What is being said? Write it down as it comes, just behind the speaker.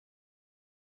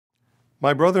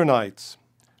My brother Knights,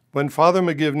 when Father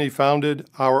McGivney founded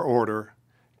our order,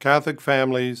 Catholic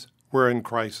families were in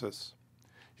crisis.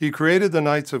 He created the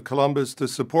Knights of Columbus to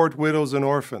support widows and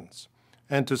orphans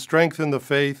and to strengthen the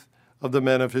faith of the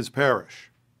men of his parish.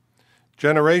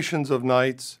 Generations of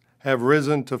Knights have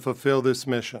risen to fulfill this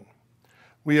mission.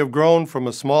 We have grown from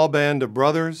a small band of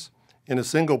brothers in a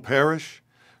single parish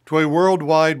to a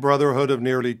worldwide brotherhood of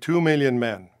nearly 2 million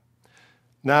men.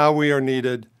 Now we are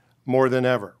needed more than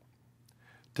ever.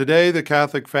 Today, the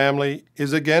Catholic family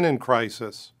is again in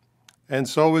crisis, and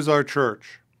so is our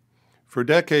church. For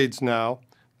decades now,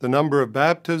 the number of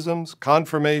baptisms,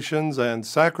 confirmations, and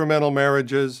sacramental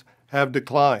marriages have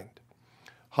declined.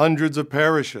 Hundreds of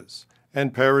parishes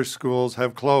and parish schools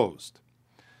have closed.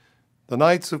 The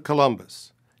Knights of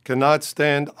Columbus cannot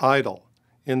stand idle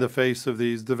in the face of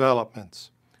these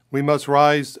developments. We must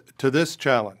rise to this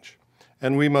challenge,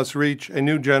 and we must reach a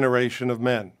new generation of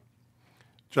men.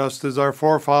 Just as our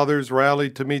forefathers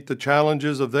rallied to meet the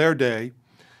challenges of their day,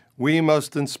 we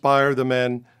must inspire the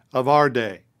men of our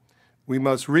day. We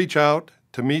must reach out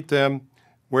to meet them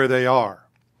where they are.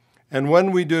 And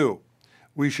when we do,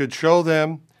 we should show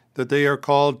them that they are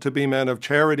called to be men of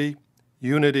charity,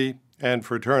 unity, and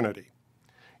fraternity.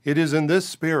 It is in this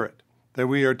spirit that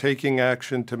we are taking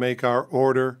action to make our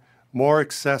order more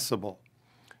accessible.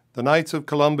 The Knights of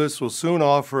Columbus will soon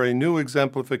offer a new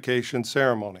exemplification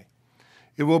ceremony.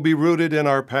 It will be rooted in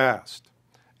our past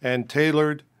and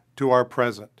tailored to our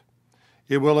present.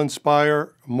 It will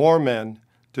inspire more men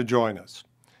to join us,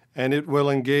 and it will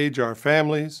engage our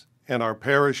families and our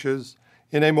parishes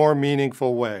in a more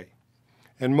meaningful way.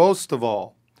 And most of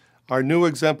all, our new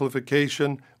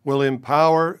exemplification will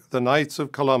empower the Knights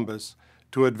of Columbus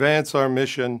to advance our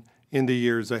mission in the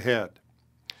years ahead.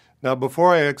 Now,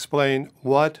 before I explain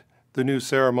what the new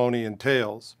ceremony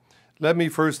entails, let me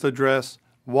first address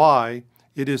why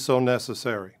it is so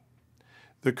necessary.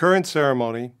 The current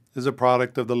ceremony is a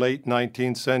product of the late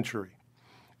 19th century.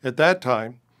 At that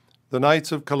time, the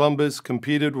Knights of Columbus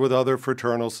competed with other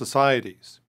fraternal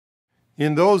societies.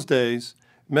 In those days,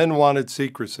 men wanted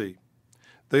secrecy.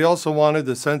 They also wanted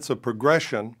the sense of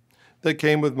progression that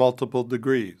came with multiple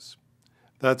degrees.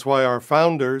 That's why our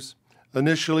founders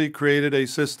initially created a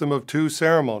system of 2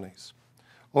 ceremonies.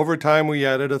 Over time, we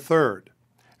added a third,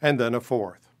 and then a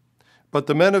fourth. But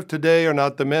the men of today are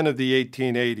not the men of the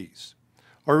 1880s,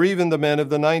 or even the men of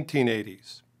the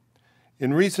 1980s.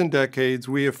 In recent decades,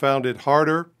 we have found it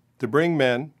harder to bring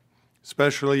men,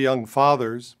 especially young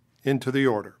fathers, into the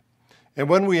order. And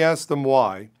when we ask them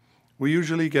why, we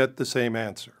usually get the same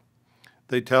answer.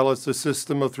 They tell us the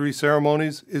system of 3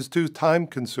 ceremonies is too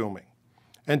time-consuming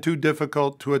and too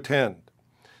difficult to attend.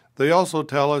 They also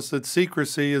tell us that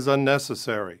secrecy is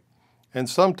unnecessary, and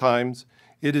sometimes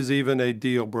it is even a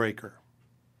deal breaker.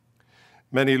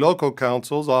 Many local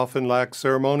councils often lack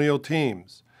ceremonial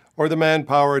teams or the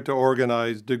manpower to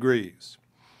organize degrees.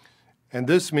 And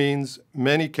this means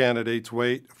many candidates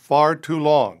wait far too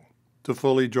long to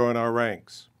fully join our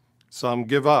ranks. Some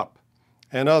give up,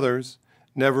 and others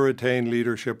never attain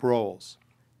leadership roles.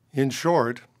 In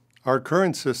short, our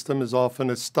current system is often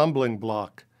a stumbling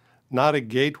block, not a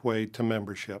gateway to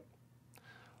membership.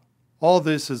 All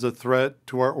this is a threat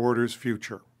to our order's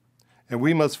future, and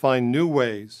we must find new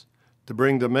ways to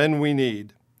bring the men we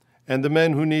need and the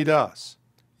men who need us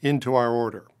into our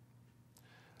order.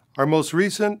 Our most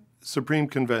recent Supreme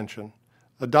Convention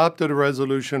adopted a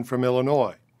resolution from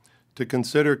Illinois to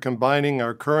consider combining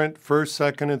our current first,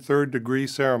 second, and third degree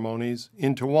ceremonies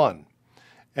into one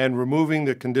and removing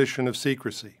the condition of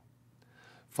secrecy.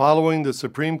 Following the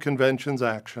Supreme Convention's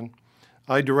action,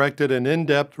 I directed an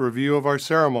in-depth review of our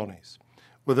ceremonies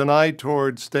with an eye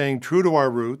toward staying true to our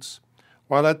roots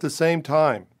while at the same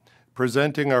time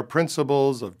presenting our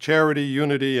principles of charity,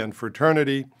 unity, and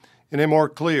fraternity in a more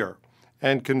clear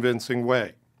and convincing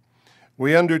way.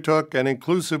 We undertook an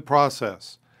inclusive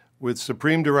process with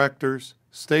supreme directors,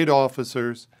 state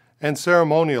officers, and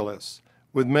ceremonialists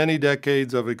with many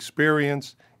decades of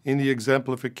experience in the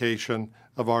exemplification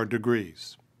of our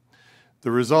degrees.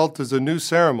 The result is a new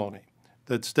ceremony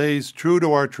that stays true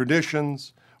to our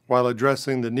traditions while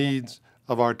addressing the needs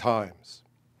of our times.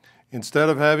 Instead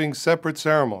of having separate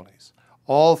ceremonies,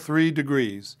 all 3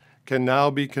 degrees can now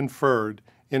be conferred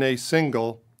in a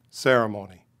single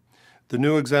ceremony. The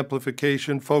new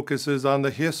exemplification focuses on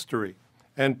the history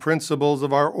and principles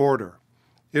of our order.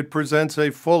 It presents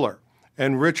a fuller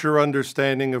and richer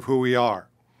understanding of who we are,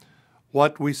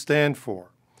 what we stand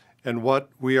for, and what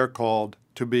we are called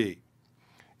to be.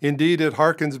 Indeed, it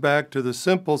harkens back to the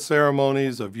simple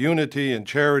ceremonies of unity and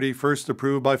charity first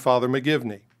approved by Father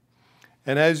McGivney.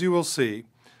 And as you will see,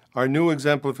 our new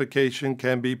exemplification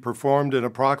can be performed in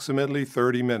approximately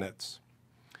 30 minutes.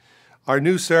 Our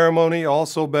new ceremony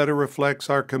also better reflects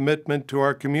our commitment to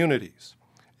our communities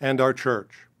and our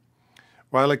church.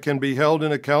 While it can be held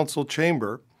in a council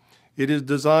chamber, it is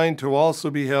designed to also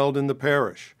be held in the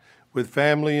parish, with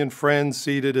family and friends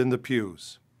seated in the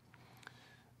pews.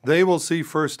 They will see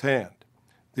firsthand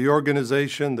the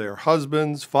organization their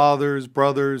husbands, fathers,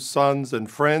 brothers, sons, and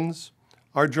friends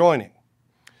are joining,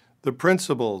 the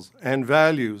principles and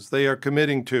values they are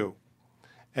committing to,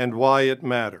 and why it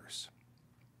matters.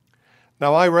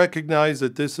 Now, I recognize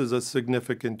that this is a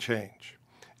significant change,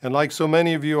 and like so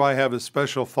many of you, I have a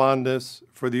special fondness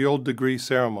for the old degree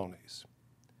ceremonies.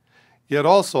 Yet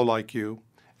also like you,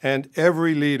 and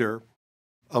every leader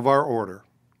of our order,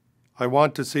 I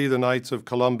want to see the Knights of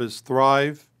Columbus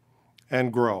thrive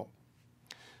and grow.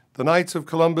 The Knights of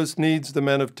Columbus needs the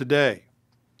men of today,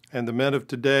 and the men of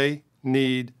today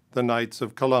need the Knights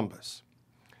of Columbus.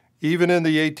 Even in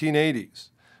the 1880s,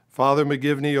 Father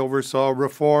McGivney oversaw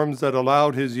reforms that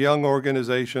allowed his young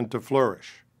organization to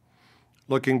flourish.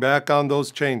 Looking back on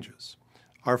those changes,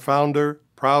 our founder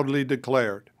proudly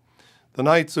declared, "The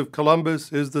Knights of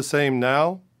Columbus is the same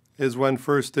now as when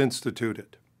first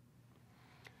instituted."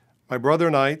 My brother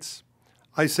Knights,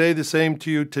 I say the same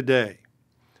to you today.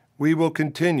 We will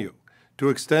continue to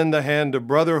extend the hand of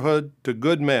brotherhood to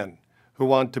good men who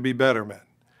want to be better men,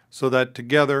 so that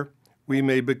together we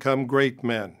may become great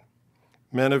men,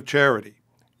 men of charity,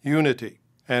 unity,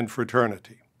 and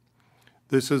fraternity.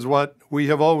 This is what we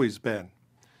have always been,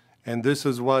 and this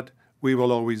is what we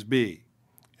will always be.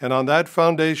 And on that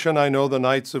foundation, I know the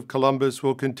Knights of Columbus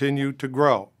will continue to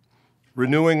grow,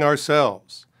 renewing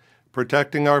ourselves,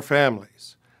 protecting our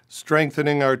families,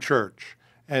 strengthening our church,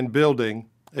 and building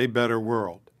a better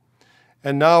world.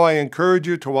 And now I encourage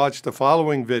you to watch the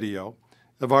following video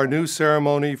of our new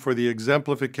ceremony for the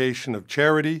exemplification of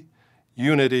charity,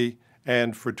 unity,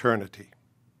 and fraternity.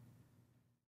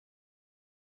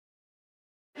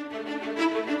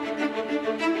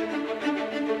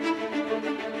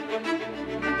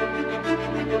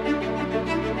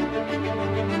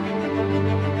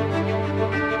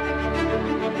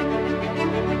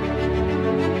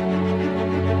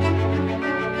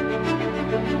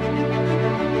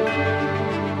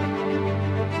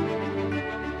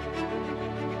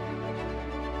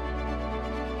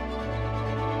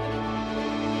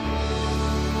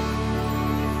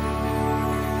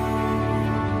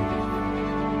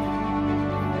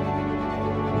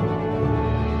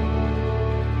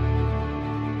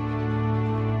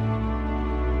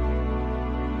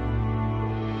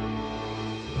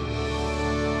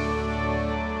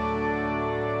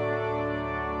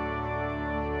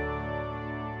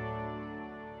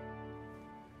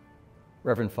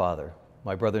 Reverend Father,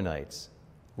 my brother Knights,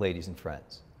 ladies and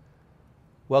friends,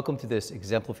 welcome to this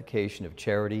exemplification of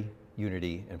charity,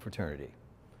 unity, and fraternity.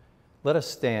 Let us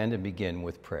stand and begin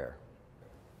with prayer.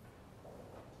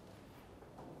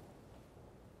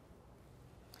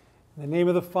 In the name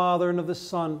of the Father, and of the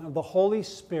Son, and of the Holy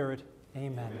Spirit,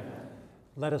 amen.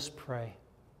 Let us pray.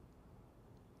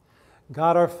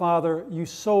 God our Father, you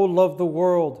so loved the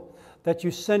world that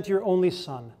you sent your only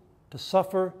Son to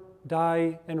suffer,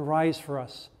 die, and rise for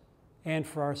us and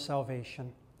for our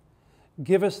salvation.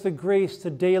 Give us the grace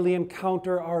to daily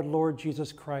encounter our Lord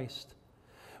Jesus Christ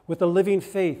with a living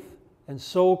faith, and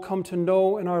so come to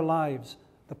know in our lives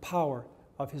the power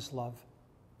of his love.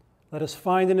 Let us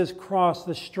find in his cross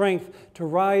the strength to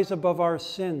rise above our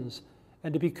sins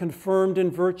and to be confirmed in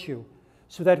virtue,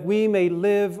 so that we may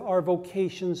live our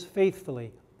vocations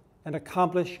faithfully and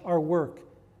accomplish our work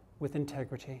with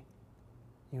integrity.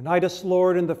 Unite us,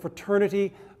 Lord, in the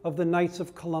fraternity of the Knights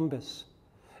of Columbus,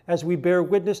 as we bear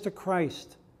witness to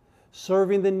Christ,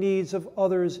 serving the needs of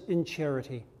others in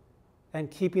charity, and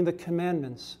keeping the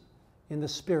commandments in the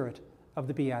spirit of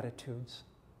the Beatitudes.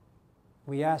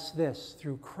 We ask this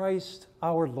through Christ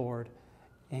our Lord.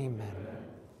 Amen.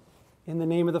 In the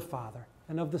name of the Father,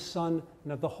 and of the Son,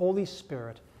 and of the Holy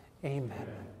Spirit. Amen.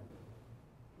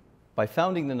 By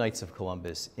founding the Knights of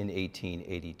Columbus in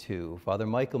 1882, Father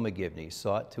Michael McGivney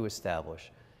sought to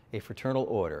establish a fraternal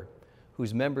order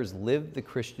whose members lived the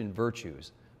Christian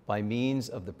virtues by means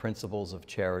of the principles of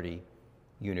charity,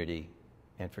 unity,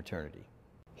 and fraternity.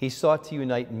 He sought to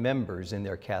unite members in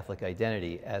their Catholic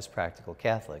identity as practical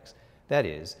Catholics, that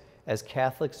is, as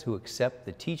Catholics who accept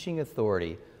the teaching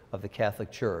authority of the Catholic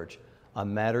Church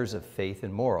on matters of faith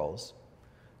and morals,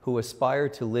 who aspire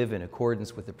to live in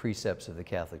accordance with the precepts of the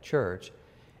Catholic Church,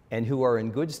 and who are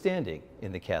in good standing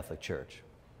in the Catholic Church.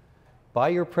 By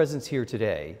your presence here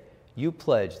today, you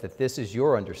pledge that this is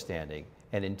your understanding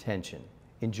and intention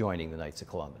in joining the Knights of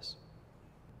Columbus.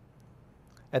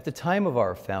 At the time of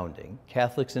our founding,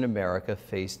 Catholics in America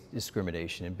faced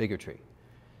discrimination and bigotry.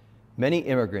 Many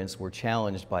immigrants were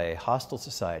challenged by a hostile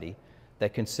society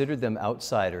that considered them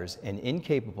outsiders and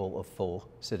incapable of full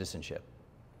citizenship.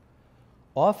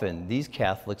 Often, these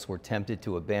Catholics were tempted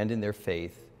to abandon their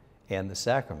faith and the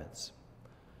sacraments.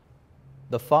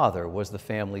 The father was the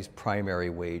family's primary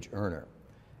wage earner,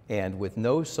 and with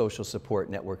no social support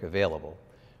network available,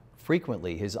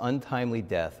 frequently his untimely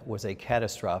death was a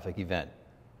catastrophic event.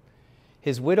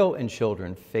 His widow and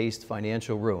children faced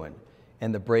financial ruin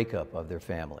and the breakup of their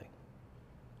family.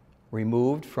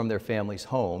 Removed from their family's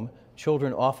home,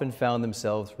 children often found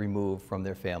themselves removed from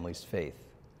their family's faith.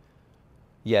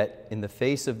 Yet, in the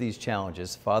face of these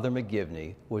challenges, Father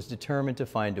McGivney was determined to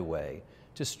find a way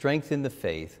to strengthen the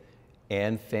faith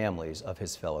and families of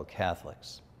his fellow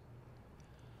Catholics.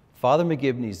 Father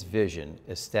McGivney's vision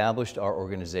established our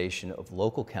organization of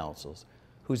local councils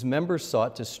whose members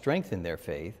sought to strengthen their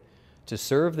faith, to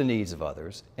serve the needs of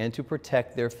others, and to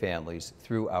protect their families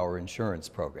through our insurance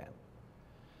program.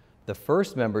 The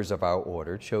first members of our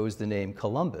order chose the name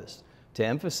Columbus to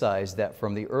emphasize that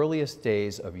from the earliest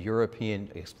days of European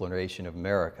exploration of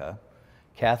America,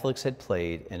 Catholics had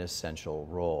played an essential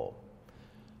role.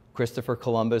 Christopher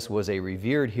Columbus was a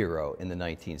revered hero in the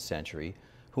 19th century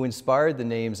who inspired the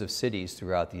names of cities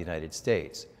throughout the United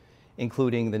States,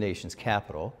 including the nation's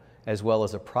capital, as well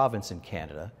as a province in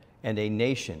Canada and a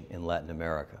nation in Latin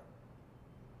America.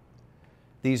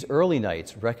 These early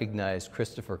knights recognized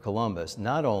Christopher Columbus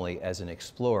not only as an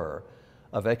explorer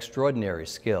of extraordinary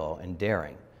skill and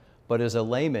daring, but as a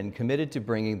layman committed to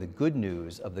bringing the good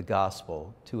news of the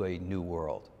gospel to a new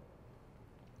world.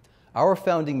 Our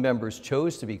founding members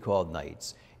chose to be called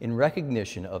knights in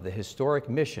recognition of the historic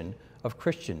mission of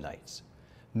Christian knights,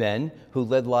 men who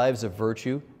led lives of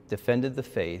virtue, defended the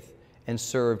faith, and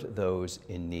served those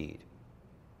in need.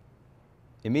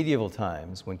 In medieval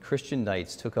times, when Christian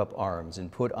knights took up arms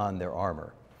and put on their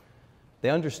armor, they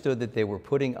understood that they were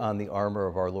putting on the armor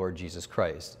of our Lord Jesus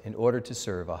Christ in order to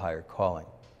serve a higher calling.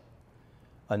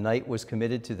 A knight was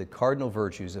committed to the cardinal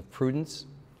virtues of prudence,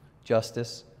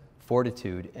 justice,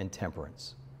 fortitude, and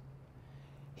temperance.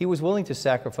 He was willing to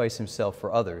sacrifice himself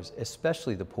for others,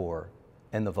 especially the poor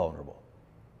and the vulnerable.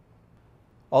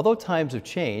 Although times have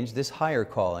changed, this higher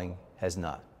calling has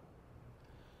not.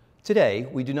 Today,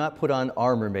 we do not put on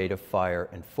armor made of fire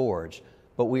and forge,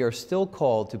 but we are still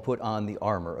called to put on the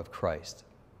armor of Christ.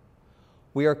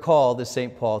 We are called, as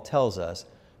St. Paul tells us,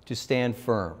 to stand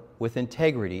firm with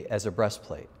integrity as a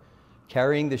breastplate,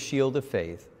 carrying the shield of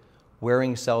faith,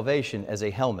 wearing salvation as a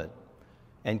helmet,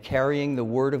 and carrying the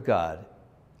Word of God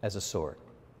as a sword.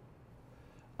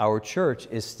 Our church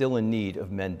is still in need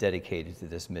of men dedicated to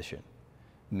this mission,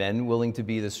 men willing to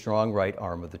be the strong right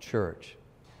arm of the church.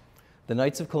 The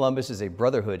Knights of Columbus is a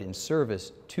brotherhood in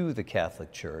service to the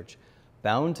Catholic Church,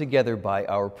 bound together by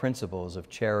our principles of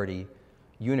charity,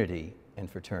 unity, and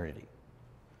fraternity.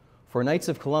 For Knights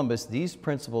of Columbus, these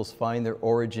principles find their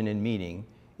origin and meaning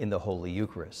in the Holy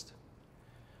Eucharist.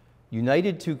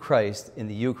 United to Christ in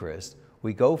the Eucharist,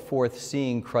 we go forth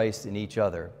seeing Christ in each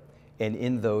other and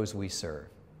in those we serve.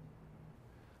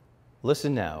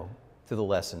 Listen now to the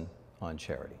lesson on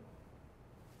charity.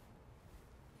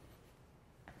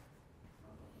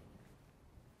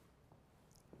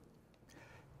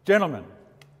 Gentlemen,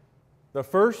 the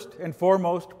first and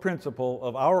foremost principle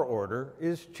of our order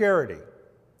is charity,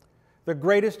 the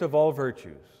greatest of all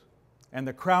virtues and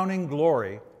the crowning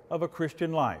glory of a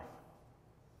Christian life.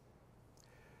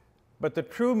 But the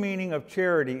true meaning of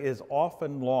charity is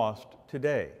often lost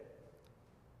today.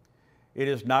 It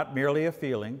is not merely a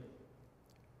feeling,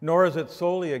 nor is it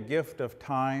solely a gift of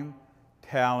time,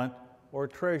 talent, or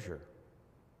treasure.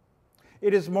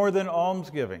 It is more than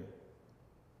almsgiving.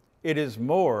 It is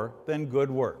more than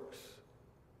good works.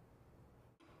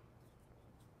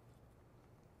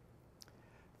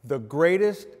 The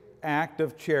greatest act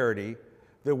of charity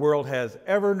the world has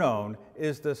ever known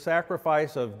is the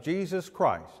sacrifice of Jesus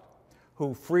Christ,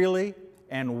 who freely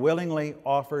and willingly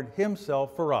offered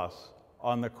himself for us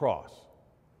on the cross.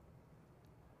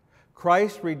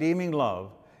 Christ's redeeming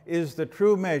love is the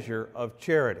true measure of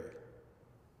charity.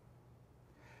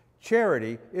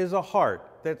 Charity is a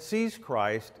heart that sees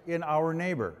Christ in our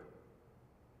neighbor.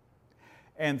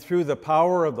 And through the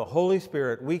power of the Holy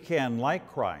Spirit, we can,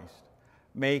 like Christ,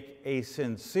 make a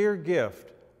sincere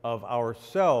gift of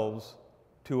ourselves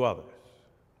to others.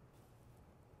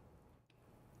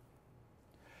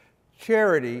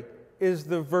 Charity is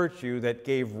the virtue that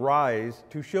gave rise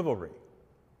to chivalry.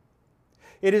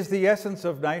 It is the essence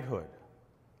of knighthood.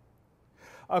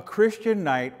 A Christian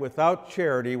knight without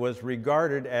charity was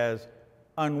regarded as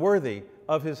unworthy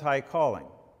of his high calling.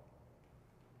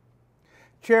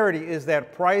 Charity is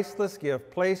that priceless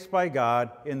gift placed by God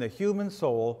in the human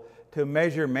soul to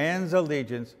measure man's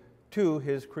allegiance to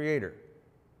his Creator.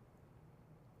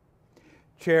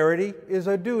 Charity is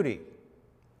a duty,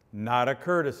 not a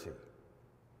courtesy.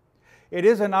 It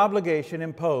is an obligation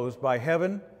imposed by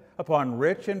heaven upon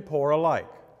rich and poor alike.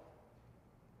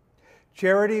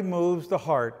 Charity moves the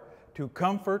heart to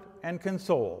comfort and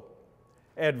console,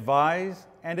 advise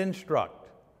and instruct,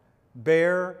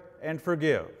 bear and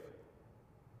forgive.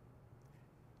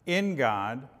 In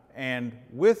God and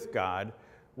with God,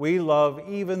 we love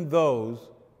even those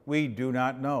we do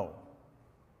not know.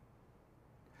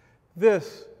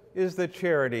 This is the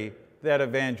charity that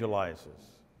evangelizes.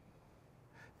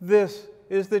 This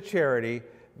is the charity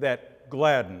that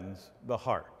gladdens the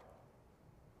heart.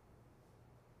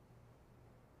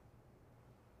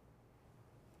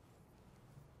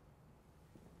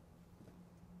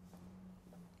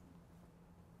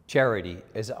 Charity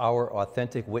is our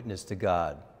authentic witness to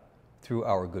God through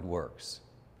our good works.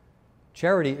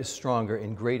 Charity is stronger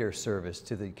and greater service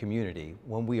to the community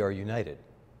when we are united.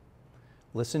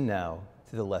 Listen now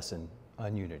to the lesson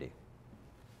on unity.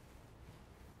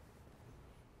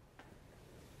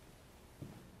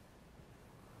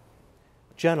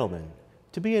 Gentlemen,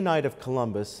 to be a Knight of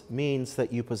Columbus means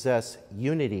that you possess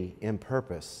unity in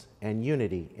purpose and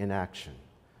unity in action,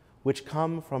 which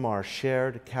come from our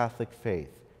shared Catholic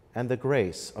faith and the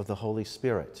grace of the Holy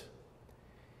Spirit.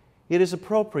 It is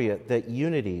appropriate that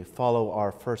unity follow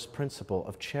our first principle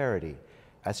of charity,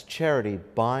 as charity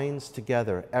binds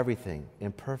together everything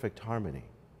in perfect harmony.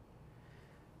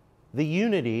 The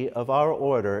unity of our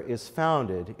order is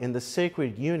founded in the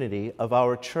sacred unity of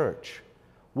our Church,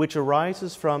 which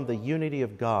arises from the unity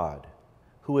of God,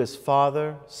 who is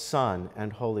Father, Son,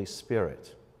 and Holy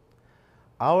Spirit.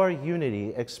 Our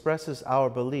unity expresses our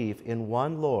belief in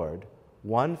one Lord,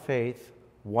 one faith,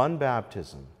 one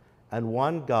baptism, and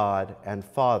one God and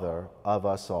Father of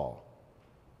us all.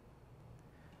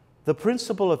 The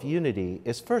principle of unity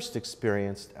is first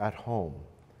experienced at home.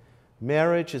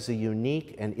 Marriage is a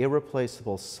unique and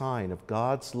irreplaceable sign of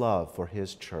God's love for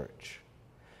His Church.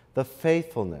 The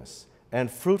faithfulness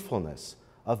and fruitfulness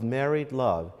of married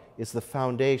love is the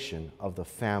foundation of the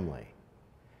family.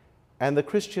 And the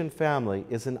Christian family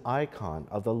is an icon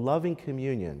of the loving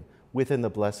communion within the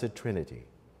Blessed Trinity.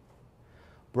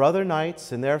 Brother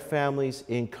Knights and their families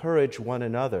encourage one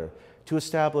another to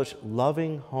establish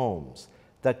loving homes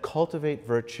that cultivate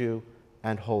virtue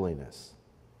and holiness.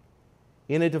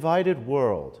 In a divided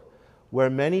world where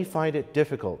many find it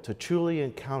difficult to truly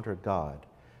encounter God,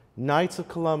 Knights of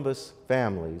Columbus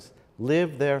families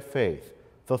live their faith,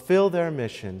 fulfill their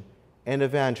mission, and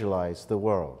evangelize the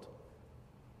world.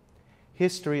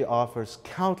 History offers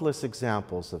countless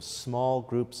examples of small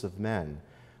groups of men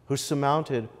who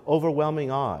surmounted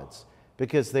overwhelming odds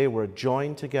because they were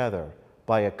joined together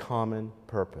by a common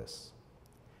purpose.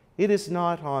 It is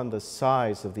not on the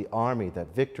size of the army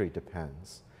that victory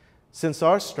depends. Since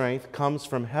our strength comes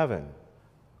from heaven,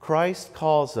 Christ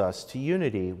calls us to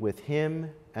unity with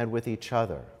Him and with each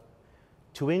other.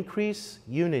 To increase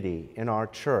unity in our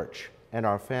church and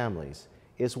our families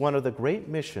is one of the great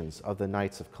missions of the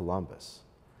Knights of Columbus.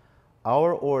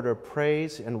 Our order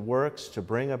prays and works to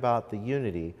bring about the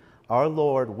unity our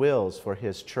Lord wills for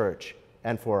His church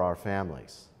and for our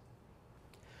families.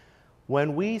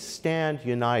 When we stand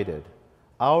united,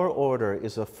 our order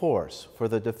is a force for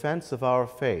the defense of our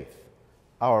faith,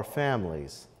 our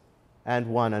families, and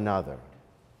one another.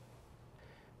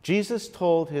 Jesus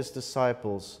told His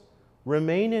disciples,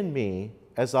 "Remain in me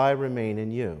as I remain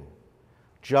in you.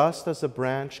 Just as a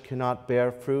branch cannot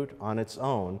bear fruit on its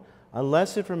own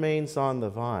unless it remains on the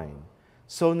vine,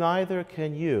 so neither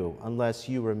can you unless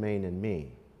you remain in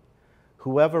me.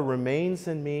 Whoever remains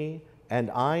in me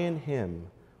and I in him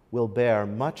will bear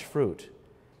much fruit,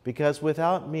 because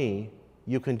without me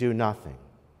you can do nothing."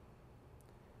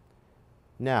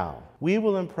 Now, we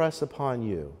will impress upon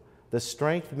you the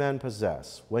strength men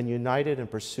possess when united in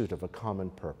pursuit of a common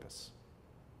purpose.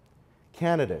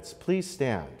 Candidates, please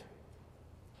stand.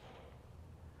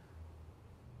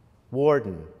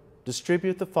 Warden,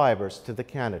 distribute the fibers to the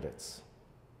candidates.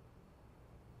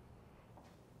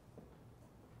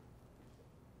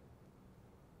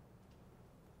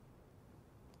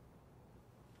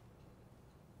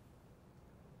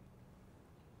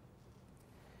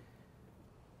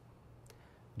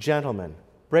 Gentlemen,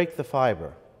 break the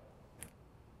fiber.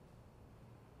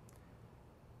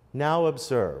 Now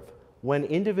observe, when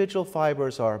individual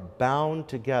fibers are bound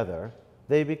together,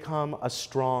 they become a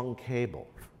strong cable.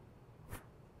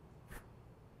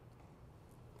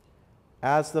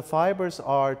 As the fibers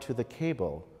are to the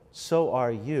cable, so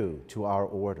are you to our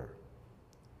order.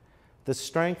 The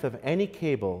strength of any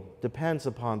cable depends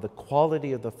upon the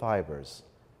quality of the fibers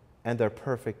and their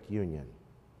perfect union.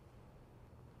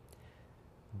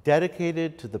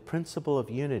 Dedicated to the principle of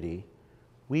unity,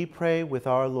 we pray with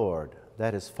our Lord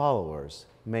that his followers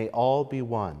may all be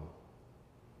one.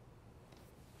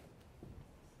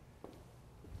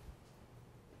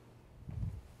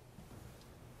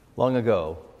 Long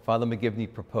ago, Father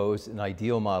McGivney proposed an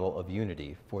ideal model of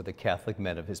unity for the Catholic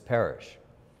men of his parish.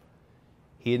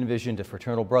 He envisioned a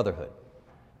fraternal brotherhood,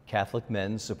 Catholic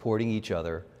men supporting each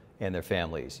other and their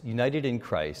families, united in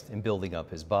Christ and building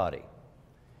up his body.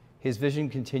 His vision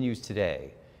continues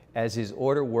today as his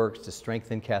order works to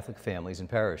strengthen Catholic families and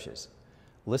parishes.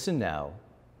 Listen now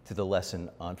to the lesson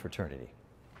on fraternity.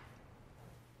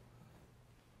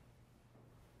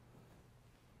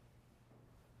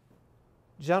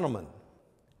 Gentlemen,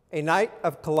 a Knight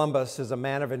of Columbus is a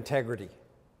man of integrity.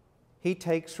 He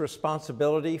takes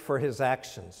responsibility for his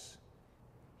actions.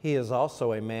 He is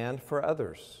also a man for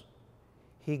others.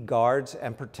 He guards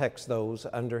and protects those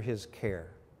under his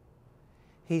care.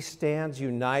 He stands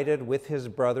united with his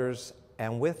brothers,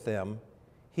 and with them,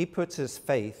 he puts his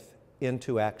faith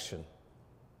into action.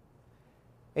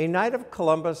 A Knight of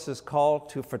Columbus is called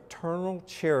to fraternal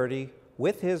charity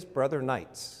with his brother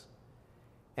knights,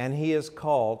 and he is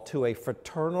called to a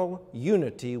fraternal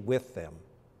unity with them.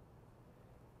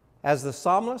 As the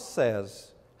psalmist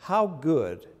says, how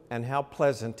good and how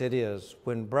pleasant it is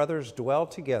when brothers dwell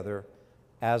together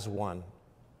as one.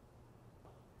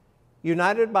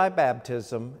 United by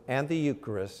baptism and the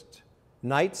Eucharist,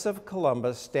 Knights of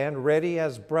Columbus stand ready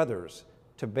as brothers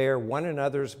to bear one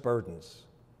another's burdens.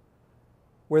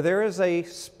 Where there is a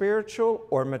spiritual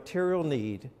or material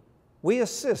need, we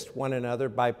assist one another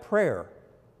by prayer,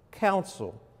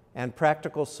 counsel, and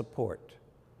practical support.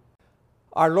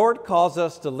 Our Lord calls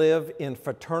us to live in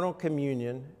fraternal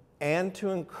communion and to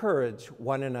encourage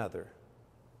one another.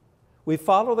 We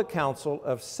follow the counsel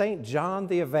of St. John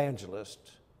the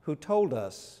Evangelist, who told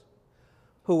us,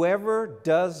 "Whoever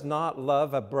does not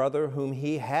love a brother whom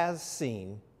he has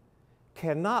seen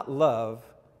cannot love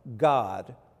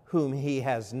God whom he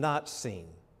has not seen."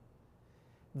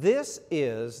 This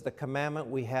is the commandment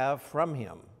we have from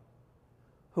him.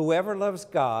 Whoever loves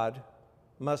God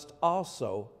must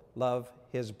also love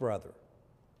his brother.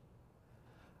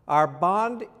 Our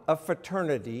bond of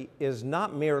fraternity is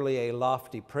not merely a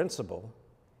lofty principle.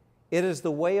 It is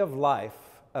the way of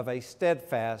life of a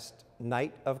steadfast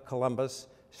Knight of Columbus,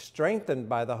 strengthened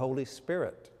by the Holy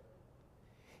Spirit.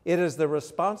 It is the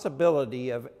responsibility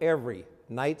of every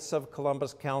Knights of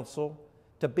Columbus Council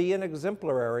to be an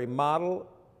exemplary model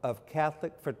of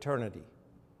Catholic fraternity.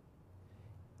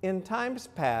 In times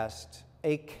past,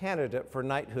 a candidate for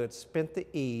knighthood spent the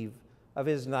eve of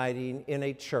his knighting in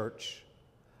a church,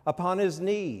 upon his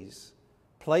knees,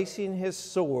 placing his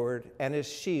sword and his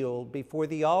shield before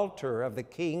the altar of the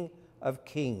King of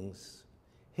Kings,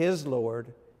 his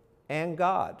Lord and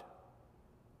God.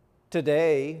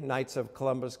 Today, Knights of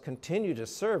Columbus continue to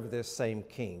serve this same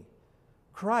King,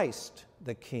 Christ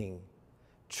the King,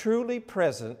 truly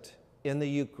present in the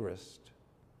Eucharist.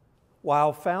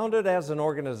 While founded as an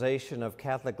organization of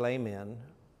Catholic laymen,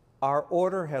 our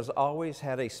order has always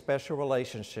had a special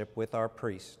relationship with our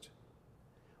priest.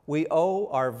 We owe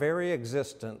our very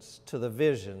existence to the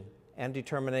vision and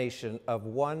determination of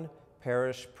one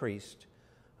parish priest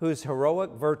whose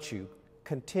heroic virtue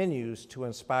continues to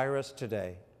inspire us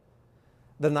today.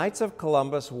 The Knights of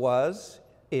Columbus was,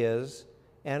 is,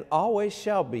 and always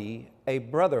shall be a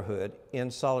brotherhood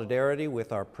in solidarity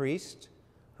with our priest,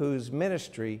 whose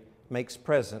ministry makes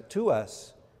present to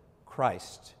us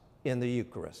Christ in the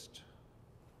Eucharist.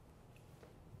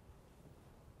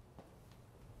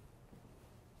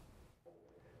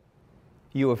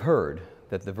 You have heard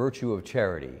that the virtue of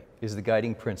charity is the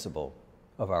guiding principle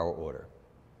of our order.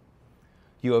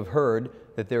 You have heard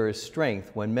that there is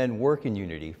strength when men work in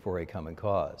unity for a common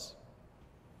cause.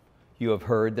 You have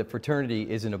heard that fraternity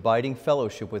is an abiding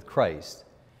fellowship with Christ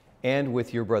and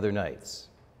with your brother knights.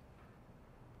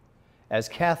 As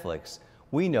Catholics,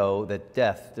 we know that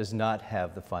death does not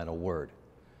have the final word.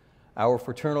 Our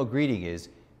fraternal greeting is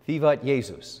Vivat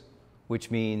Jesus, which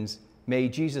means, may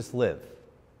Jesus live.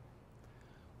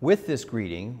 With this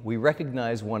greeting, we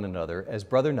recognize one another as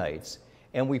brother knights,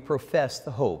 and we profess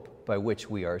the hope by which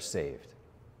we are saved.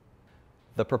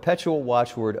 The perpetual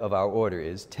watchword of our order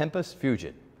is Tempus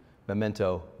Fugit,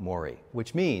 Memento Mori,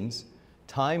 which means,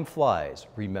 time flies,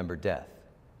 remember death.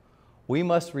 We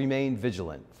must remain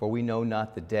vigilant, for we know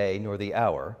not the day nor the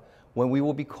hour when we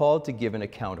will be called to give an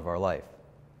account of our life.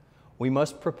 We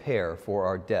must prepare for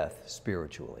our death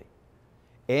spiritually.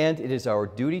 and it is our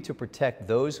duty to protect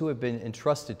those who have been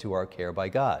entrusted to our care by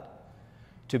God,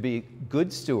 to be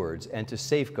good stewards and to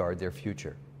safeguard their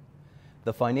future.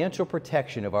 The financial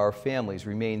protection of our families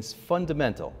remains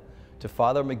fundamental to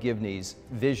Father McGivney's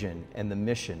vision and the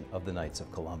mission of the Knights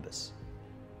of Columbus.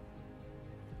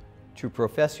 To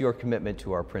profess your commitment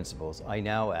to our principles, I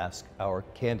now ask our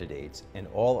candidates and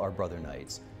all our brother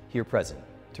knights here present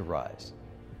to rise.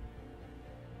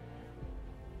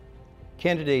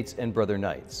 Candidates and brother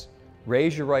knights,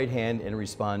 raise your right hand and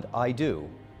respond, "I do,"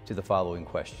 to the following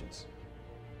questions.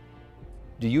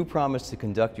 Do you promise to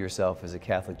conduct yourself as a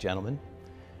Catholic gentleman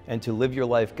and to live your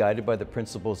life guided by the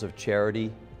principles of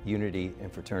charity, unity,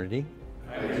 and fraternity?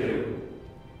 I do.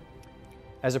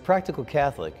 As a practical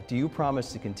Catholic, do you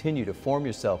promise to continue to form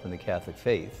yourself in the Catholic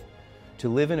faith, to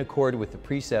live in accord with the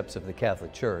precepts of the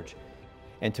Catholic Church,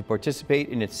 and to participate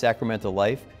in its sacramental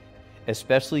life,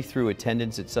 especially through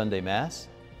attendance at Sunday Mass?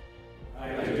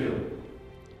 I do.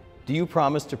 Do you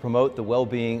promise to promote the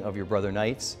well-being of your brother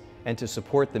knights and to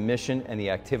support the mission and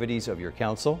the activities of your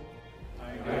council?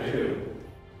 I do.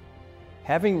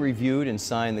 Having reviewed and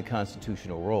signed the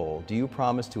constitutional roll, do you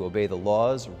promise to obey the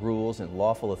laws, rules, and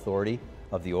lawful authority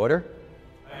of the order?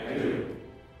 I do.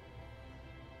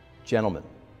 Gentlemen,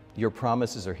 your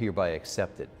promises are hereby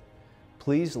accepted.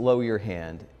 Please lower your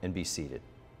hand and be seated.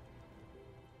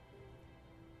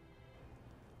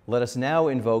 Let us now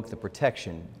invoke the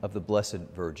protection of the Blessed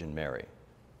Virgin Mary.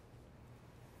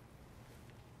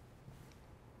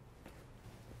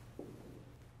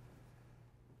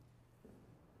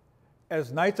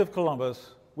 As Knights of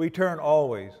Columbus, we turn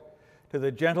always to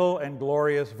the gentle and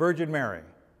glorious Virgin Mary,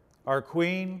 our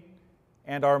Queen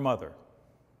and our Mother.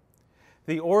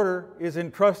 The order is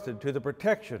entrusted to the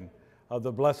protection of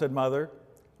the Blessed Mother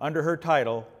under her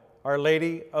title, Our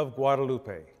Lady of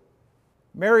Guadalupe.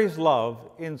 Mary's love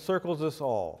encircles us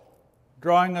all,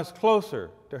 drawing us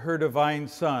closer to her divine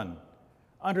Son.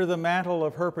 Under the mantle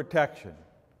of her protection,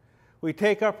 we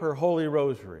take up her holy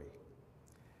rosary.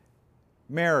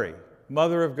 Mary,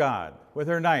 Mother of God, with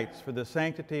her knights for the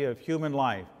sanctity of human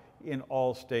life in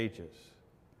all stages.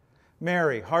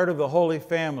 Mary, Heart of the Holy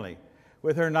Family,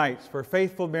 with her knights for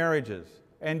faithful marriages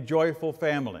and joyful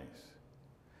families.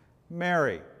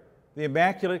 Mary, the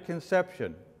Immaculate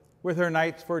Conception, with her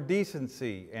knights for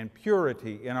decency and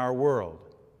purity in our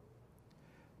world.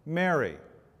 Mary,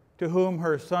 to whom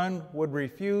her Son would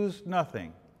refuse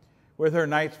nothing, with her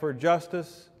knights for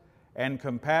justice and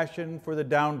compassion for the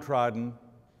downtrodden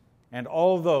and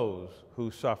all those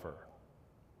who suffer.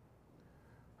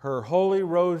 Her holy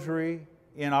rosary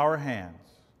in our hands,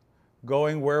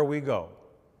 going where we go.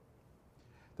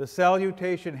 The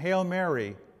salutation, Hail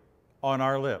Mary, on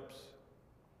our lips.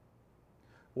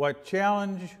 What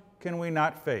challenge can we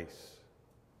not face?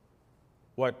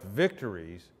 What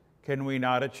victories can we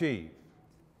not achieve?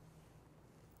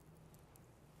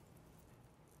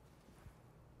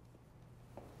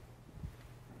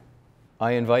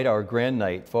 I invite our Grand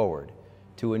Knight forward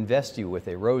to invest you with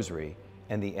a rosary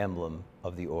and the emblem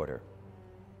of the order.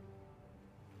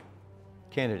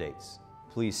 Candidates,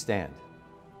 please stand.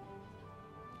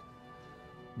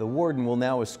 The warden will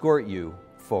now escort you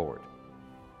forward.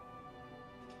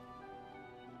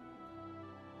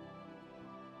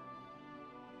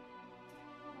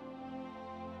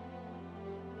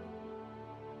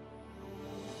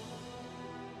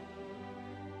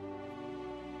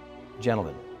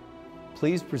 Gentlemen,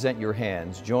 please present your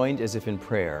hands, joined as if in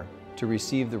prayer, to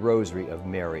receive the rosary of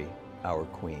Mary, our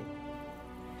Queen.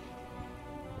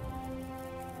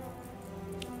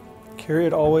 Carry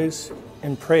it always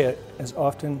and pray it as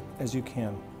often as you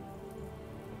can.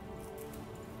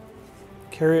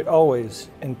 Carry it always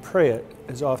and pray it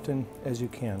as often as you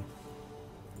can.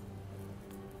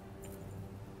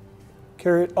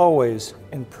 Carry it always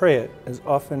and pray it as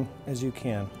often as you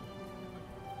can.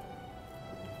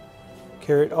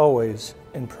 Carry it always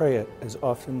and pray it as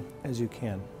often as you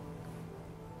can.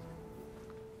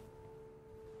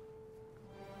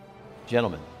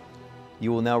 Gentlemen,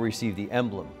 you will now receive the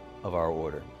emblem of our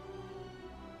order.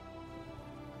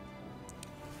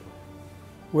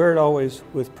 Wear it always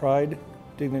with pride,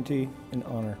 dignity, and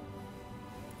honor.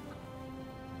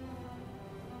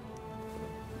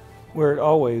 Wear it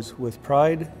always with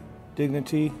pride,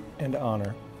 dignity, and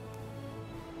honor.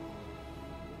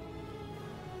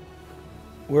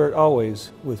 Wear it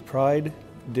always with pride,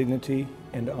 dignity,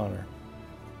 and honor.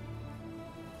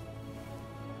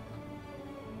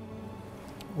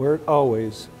 Wear it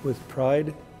always with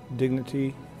pride,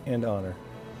 dignity, and honor.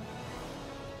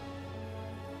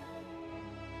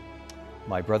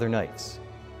 My brother knights,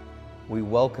 we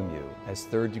welcome you as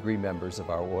third-degree members of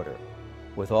our order.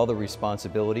 with all the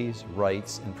responsibilities,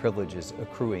 rights, and privileges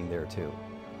accruing thereto.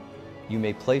 You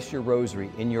may place your rosary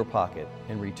in your pocket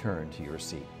and return to your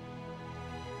seat.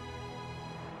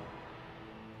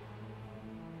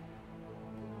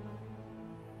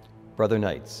 Brother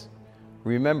Knights,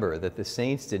 remember that the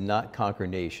saints did not conquer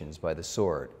nations by the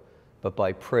sword, but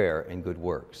by prayer and good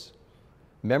works.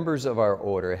 Members of our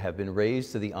order have been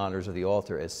raised to the honors of the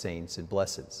altar as saints and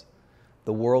blesseds.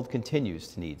 The world continues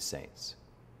to need saints.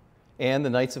 And the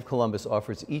Knights of Columbus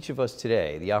offers each of us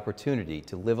today the opportunity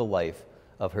to live a life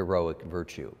of heroic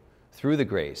virtue through the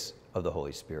grace of the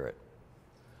Holy Spirit.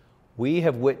 We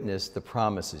have witnessed the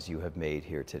promises you have made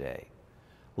here today.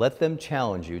 Let them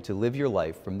challenge you to live your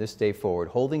life from this day forward,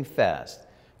 holding fast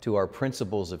to our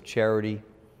principles of charity,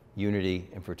 unity,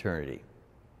 and fraternity,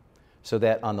 so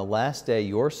that on the last day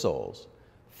your souls,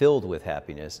 filled with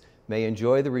happiness, may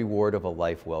enjoy the reward of a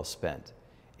life well spent,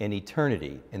 an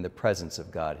eternity in the presence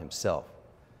of God Himself.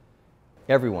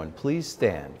 Everyone, please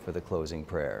stand for the closing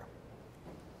prayer.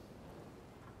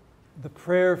 The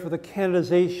prayer for the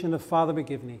canonization of Father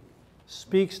McGivney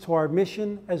speaks to our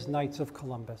mission as Knights of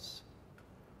Columbus.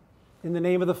 In the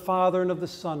name of the Father, and of the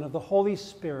Son, and of the Holy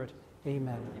Spirit,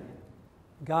 amen.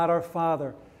 God our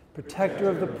Father, protector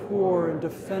of the poor and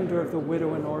defender of the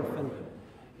widow and orphan,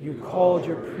 you called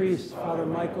your priest, Father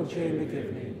Michael J.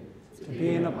 McGivney, to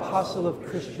be an apostle of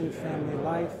Christian family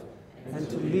life and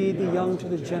to lead the young to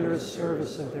the generous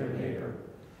service of their neighbor.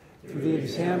 Through the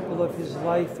example of his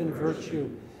life and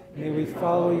virtue, may we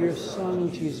follow your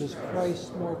Son, Jesus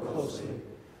Christ, more closely,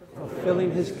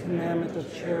 fulfilling his commandment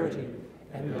of charity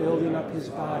and building up his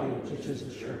body, which is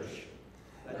the church.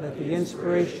 Let the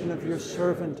inspiration of your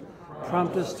servant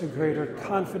prompt us to greater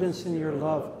confidence in your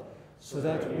love, so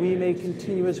that we may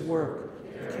continue his work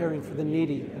of caring for the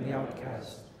needy and the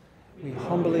outcast. We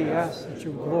humbly ask that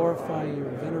you glorify your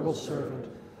venerable servant,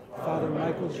 Father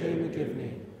Michael J.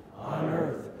 McGivney, on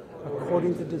earth,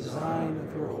 according to the design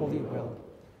of your holy will.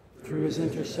 Through his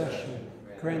intercession,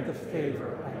 grant the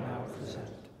favor I now present.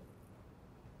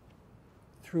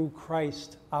 Through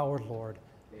Christ our Lord.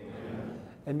 Amen.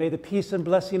 And may the peace and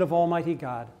blessing of Almighty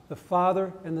God, the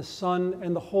Father and the Son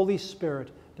and the Holy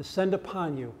Spirit descend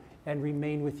upon you and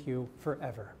remain with you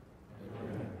forever.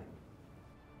 Amen.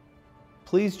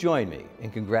 Please join me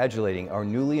in congratulating our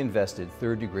newly invested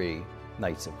third-degree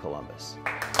Knights of Columbus.